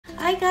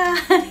Hi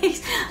guys!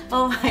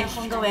 Oh my,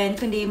 kung gawin,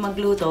 kundi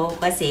magluto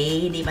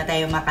kasi hindi pa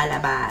tayo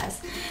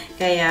makalabas.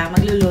 Kaya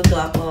magluluto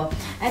ako.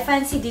 I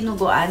fancy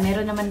dinuguan.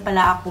 Meron naman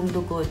pala akong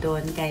dugo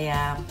doon.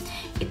 Kaya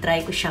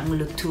itry ko siyang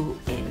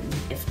lutuin.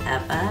 If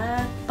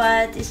ever.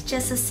 But it's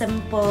just a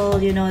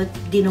simple, you know,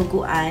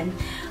 dinuguan.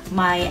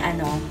 My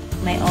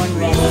own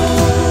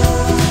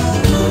recipe.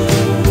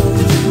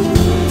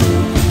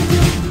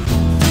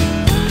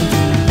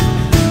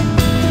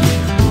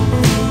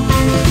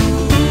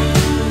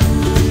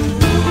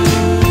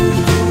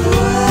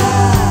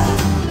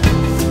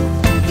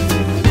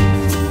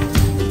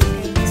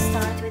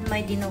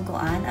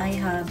 Dinuguan, I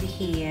have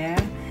here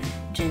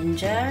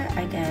ginger,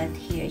 I got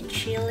here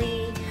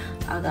chili,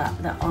 I got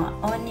the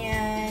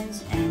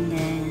onions, and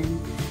then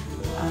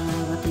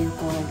what do you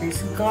call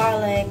this,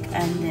 garlic,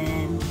 and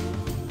then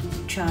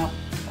chopped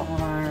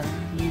or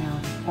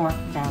pork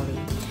belly.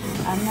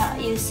 I'm not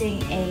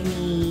using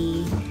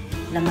any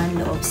laman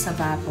loob sa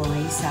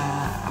baboy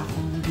sa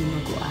akong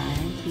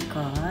dinuguan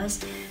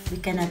because we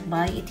cannot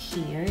buy it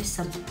here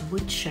sa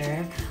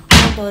butcher.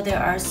 Although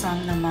there are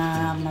some na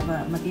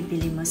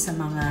mabibili mo sa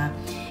mga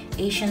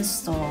Asian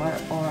store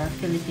or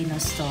Filipino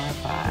store,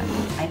 but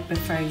I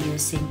prefer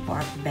using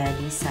pork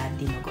belly sa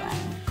dinuguan.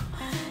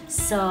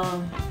 So,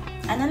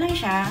 ano lang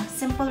siya,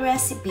 simple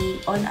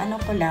recipe, on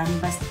ano ko lang,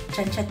 basta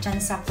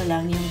tsansa ko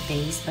lang yung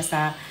taste,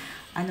 basta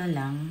ano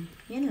lang,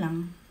 yun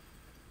lang.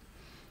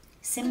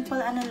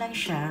 Simple ano lang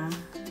siya.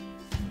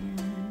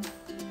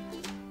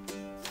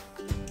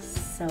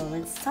 So,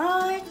 let's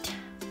start.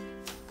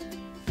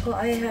 So,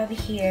 I have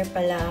here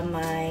pala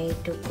my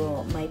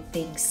dugo, my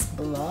pig's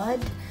blood.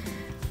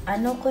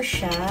 Ano ko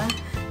siya,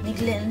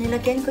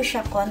 nilagyan ko siya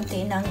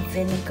konti ng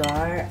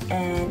vinegar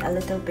and a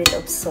little bit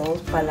of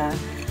salt pala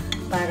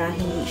para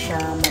hindi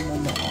siya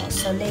mamumuo.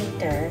 So,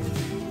 later,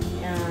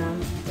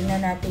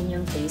 tingnan natin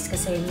yung taste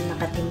kasi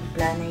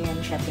nakatimpla na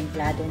yan siya,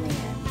 timplado na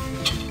yan.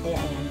 Kaya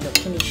ayan, look,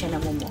 hindi siya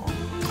namumuo.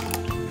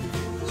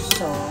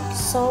 So,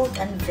 salt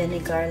and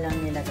vinegar lang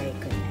nilagay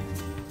ko niya.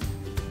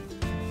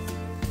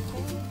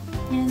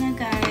 Yan na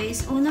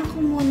guys, una ko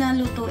muna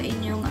lutuin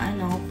yung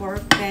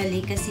pork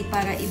belly kasi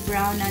para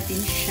i-brown natin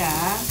siya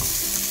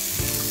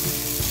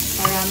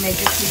para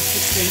medyo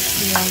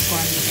crispy yung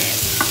konti.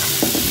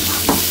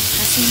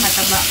 Kasi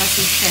mataba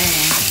kasi siya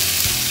eh.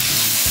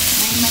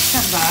 May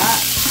mataba.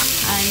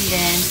 And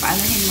then,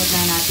 paanuhin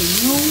muna natin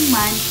yung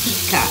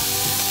mantika.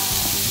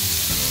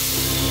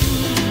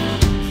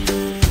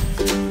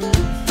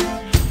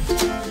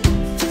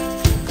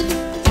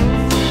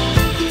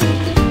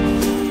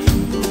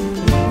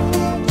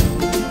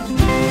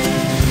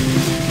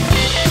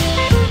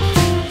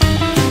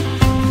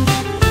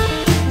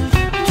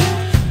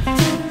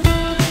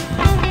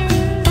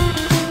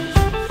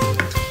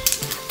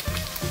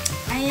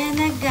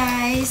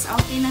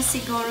 Okay na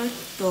siguro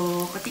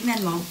to. Tingnan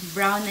mo,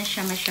 brown na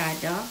siya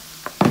masyado.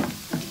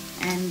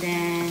 And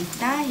then,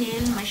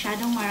 dahil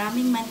masyadong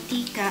maraming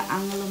mantika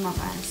ang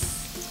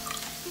lumabas,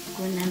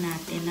 kuna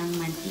natin ng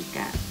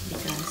mantika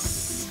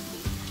because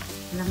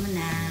alam mo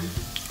na,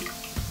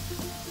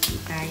 hindi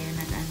tayo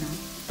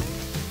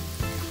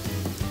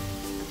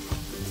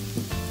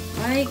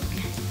ay,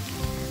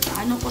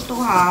 ano ko to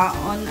ha,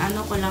 on ano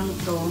ko lang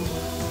to.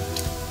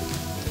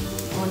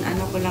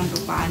 Ano ko lang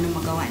ito paano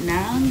magawa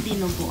ng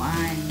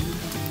dinuguan.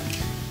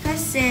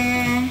 Kasi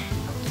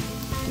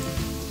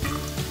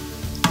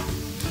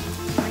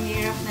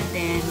mahirap na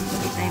din.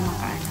 Hindi tayo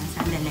makaano.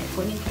 Sandali.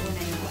 Kunin ko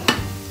na yung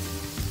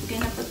we're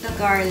gonna put the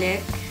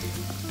garlic.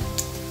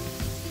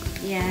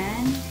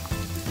 Yan.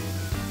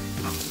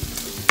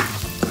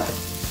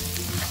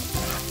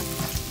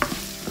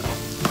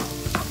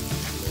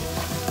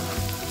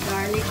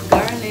 Garlic.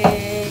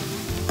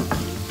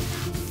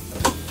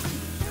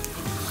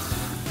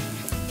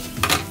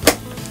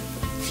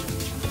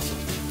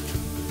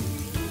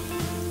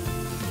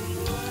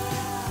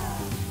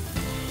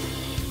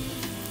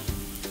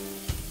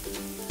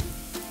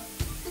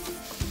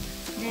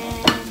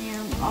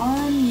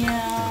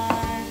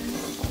 Onion.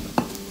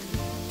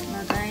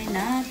 Lagay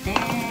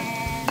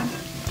natin.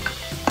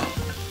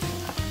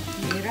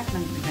 Mahirap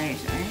ng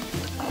guys, eh.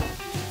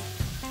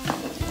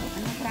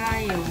 Ano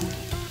tayo?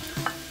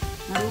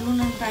 Marunong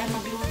lang tayo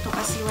magluto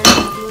kasi wala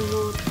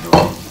magluluto.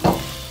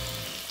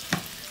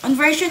 On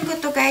version ko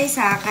to guys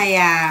ha,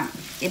 kaya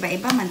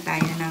iba-iba man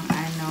tayo ng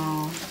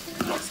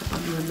sa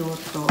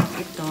pagluluto.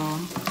 Ito.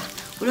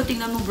 Ulo,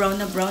 tingnan mo brown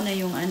na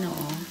yung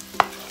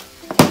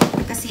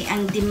kasi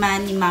ang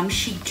demand ni Ma'am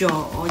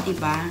Shijo,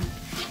 diba?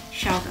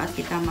 Shout out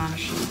kita Ma'am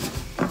Shi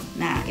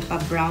na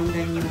ipa-brown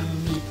din yung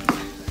meat.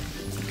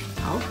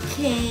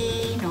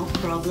 Okay, no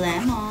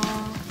problemo.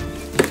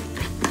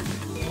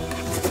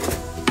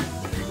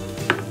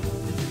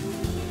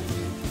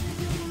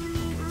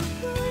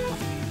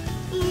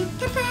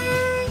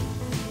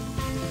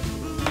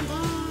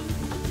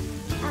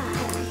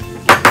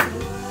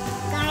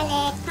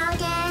 Garlic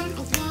powder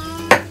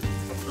again.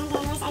 And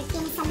then where's our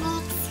pinsa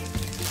mix?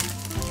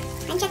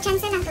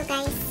 Chance lang to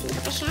guys. Hindi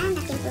ko pa siya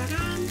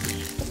natimplahan.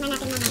 Tikman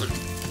natin mamaya.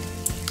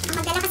 Ang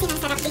magdala kasi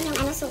ng sarap din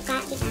yung suka,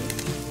 diba?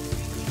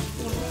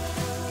 Yun.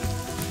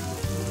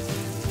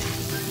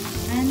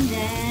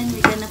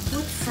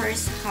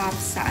 first half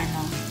sa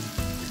ano,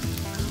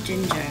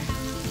 ginger.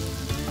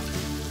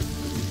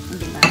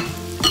 Diba?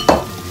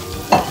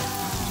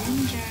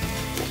 Ginger.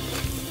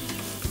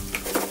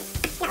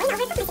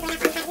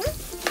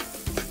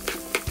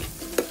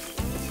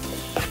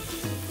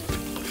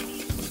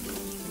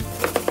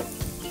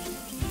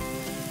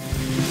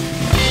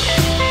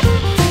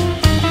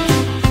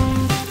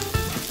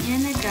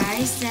 Yan na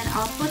guys. Then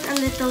I'll put a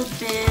little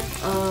bit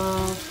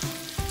of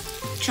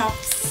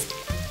chopped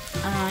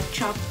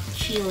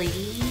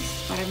chilies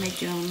para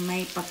medyo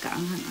may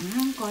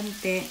pagkaanghang-anghang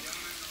konti.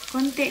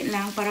 Konti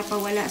lang para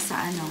pawala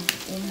sa ano.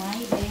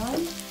 Umay ba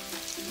yun?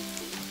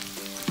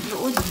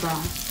 Luod ba?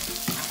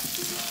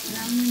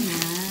 Alam mo na.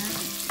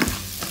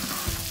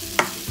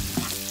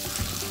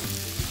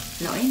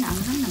 Loy na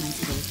anghang naman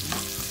si Rosie.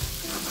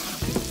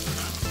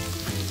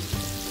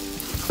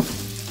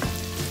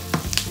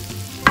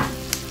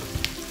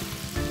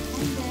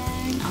 And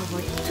then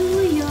our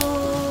tuyo.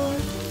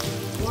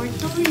 Or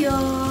tuyo.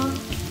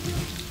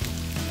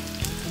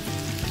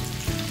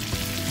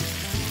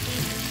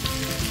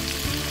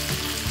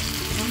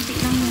 Konti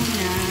lang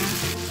muna.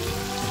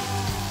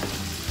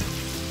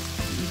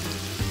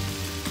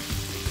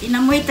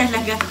 Inamoy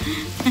talaga.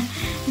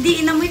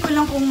 Hindi, inamoy ko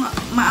lang kung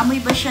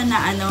maamoy ba siya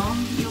na ano,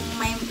 yung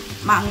may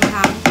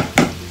maanghang.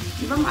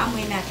 Di ba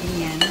maamoy natin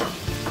yan?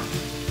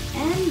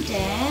 And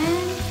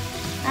then,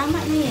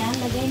 tama na yan.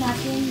 Lagay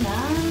natin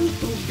ng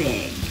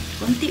tubig.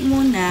 Kunti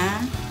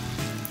muna.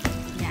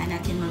 Yan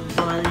natin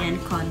mag-boil yan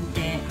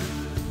konti.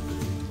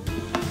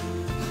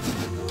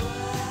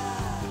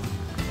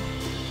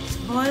 It's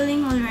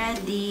boiling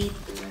already.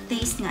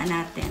 Taste nga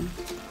natin.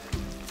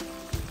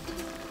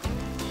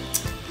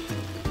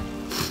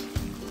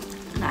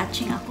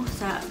 Na-atching ako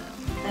sa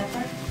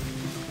pepper.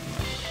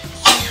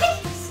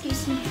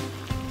 Excuse me.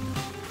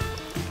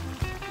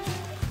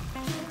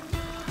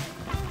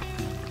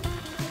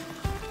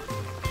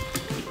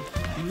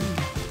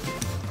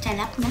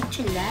 Chalap na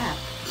chalap.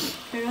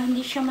 Pero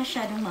hindi siya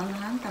masyadong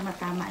maanghang.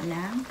 Tama-tama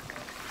lang.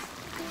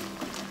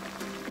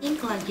 I think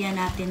lagyan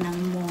natin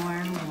ng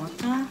more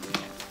water.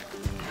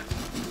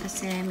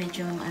 Kasi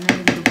medyo ano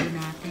yung dugo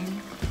natin.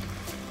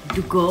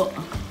 Dugo.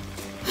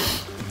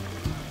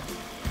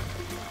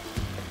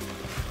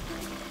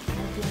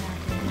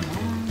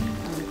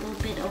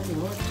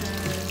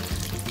 Water.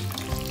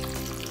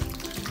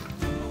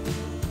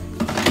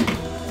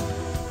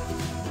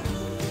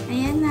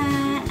 Ayan na.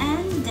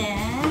 And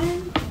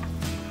then,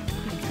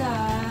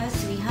 because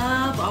we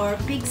have our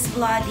pig's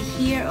blood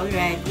here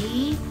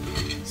already,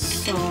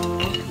 so,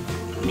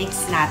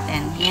 mix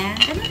natin. Yan.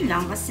 Ganun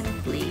lang.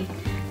 Simply.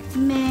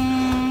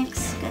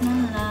 Mix.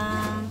 Ganun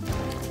lang.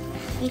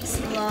 Pig's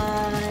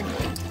blood.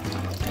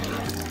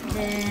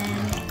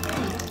 Then,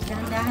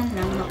 dahan-dahan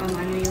lang.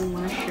 Makamano yung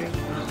mga shirt.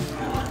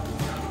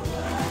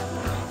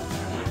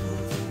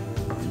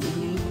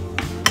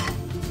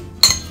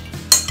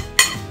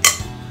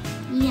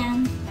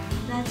 Yan.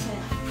 That's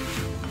it.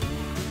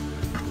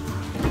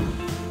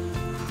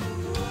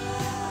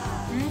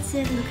 That's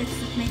it. Look at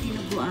my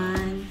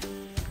dinuguan.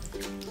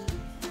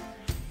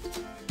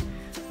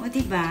 O,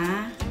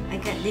 diba? I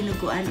got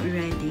dinuguan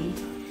already.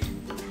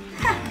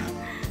 Ha!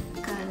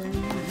 Kala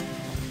na.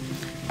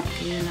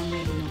 Kaya lang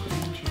may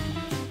dinuguan dyan.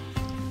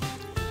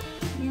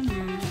 Yan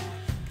na.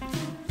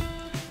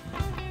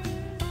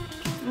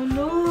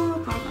 Lolo!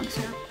 Parang ang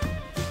sarap.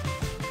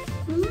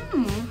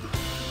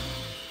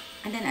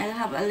 And then I'll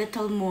have a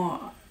little more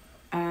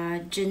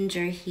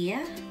ginger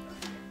here.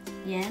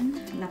 Yan.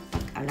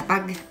 Lapag.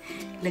 Lapag.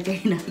 Lagay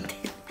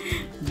natin.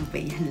 Ano ba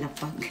yan?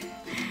 Lapag.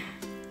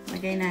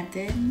 Lagay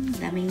natin.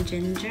 Daming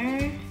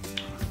ginger.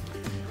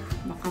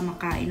 Baka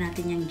makain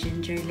natin yung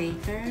ginger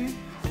later.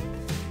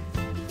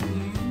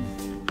 Yan.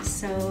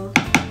 So,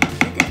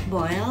 let it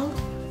boil.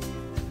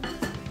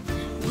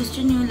 Gusto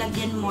nyo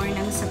lagyan more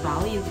ng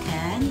sabaw, you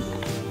can.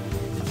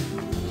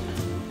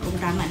 Kung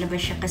tama na ba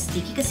siya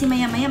ka-sticky. Kasi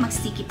maya-maya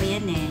mag-sticky pa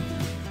yan eh.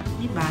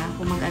 Diba?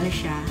 Kung mag-ano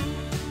siya,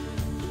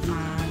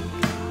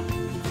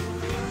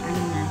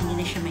 hindi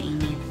na siya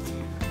mainit.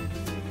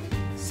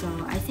 So,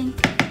 I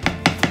think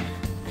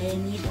I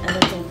need a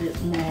little bit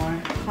more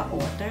hot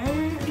water.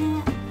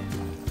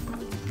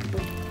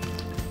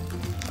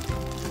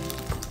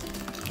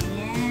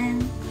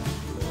 Yan.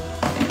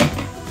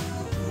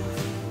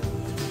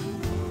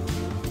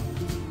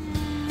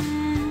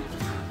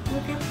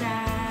 Look at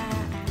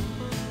that.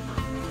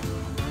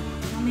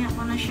 Mamaya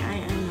ko na siya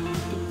ay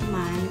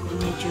tikman kung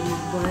medyo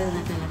mag-boil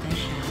na talaga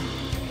siya.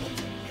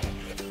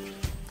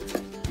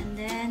 And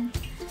then,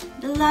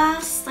 the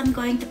last I'm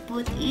going to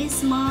put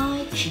is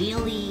my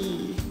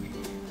chili.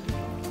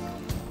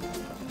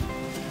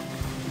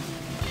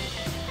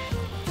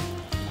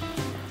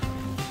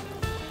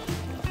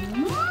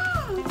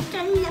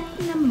 Talap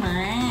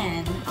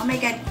naman. Oh my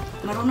God,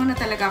 marunong na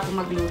talaga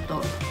ako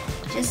magluto.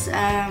 Just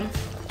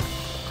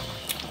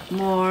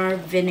more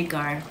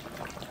vinegar.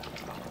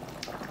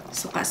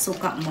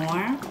 Suka-suka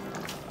more.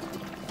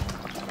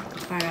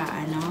 Para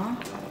ano,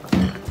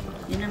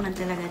 yun naman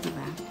talaga,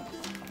 diba?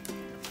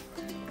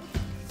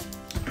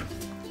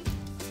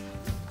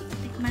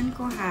 Tikman ko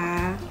ko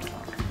ha.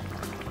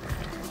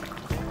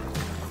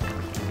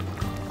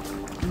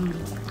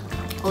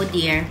 Oh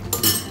dear.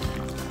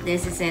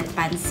 This is it,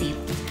 pansit.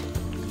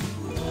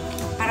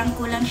 Parang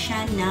kulang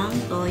siya ng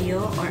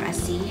toyo or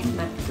asin,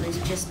 but let's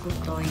just put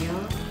toyo.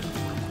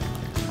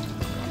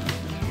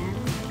 Ayan.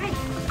 Ay,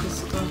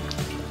 gusto.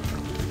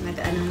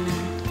 Nag-ano na.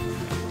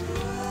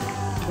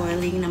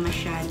 Boiling na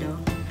masyado.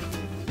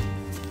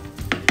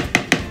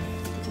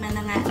 Tikman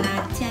na nga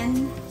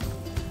natin.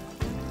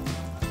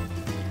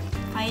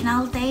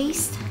 Final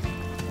taste.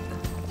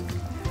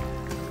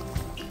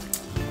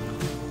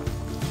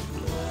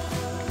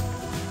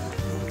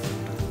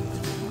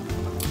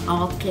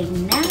 Okay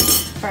na.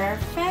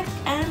 Perfect.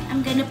 And I'm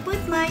gonna put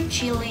my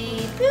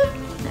chili. Boop.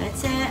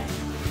 That's it.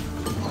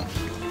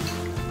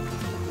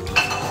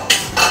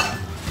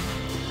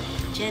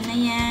 Diyan na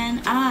yan.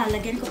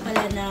 Lagyan ko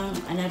pala ng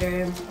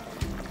another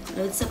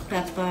loads of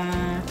pepper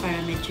para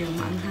medyo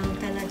maanghang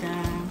talaga.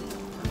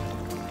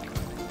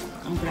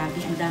 Ang grabe,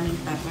 ang daming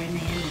pepper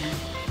na yan.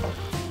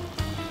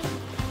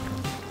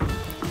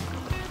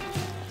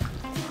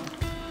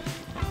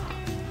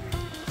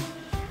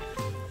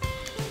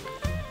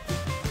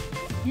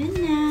 Yan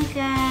na,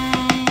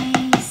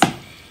 guys.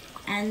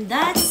 And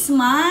that's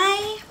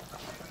my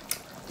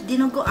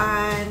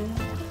dinuguan.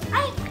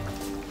 Ay!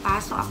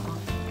 Paso ako.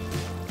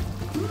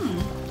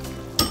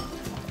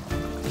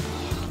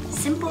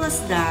 Simple as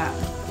that.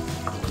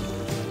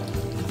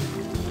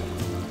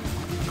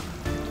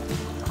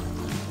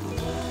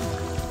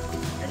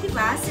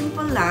 Diba?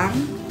 Simple lang.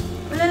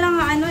 Wala lang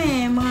ano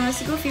mga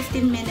siguro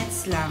 15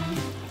 minutes lang.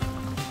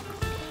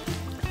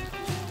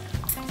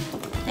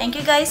 Thank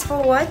you guys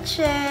for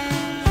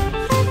watching.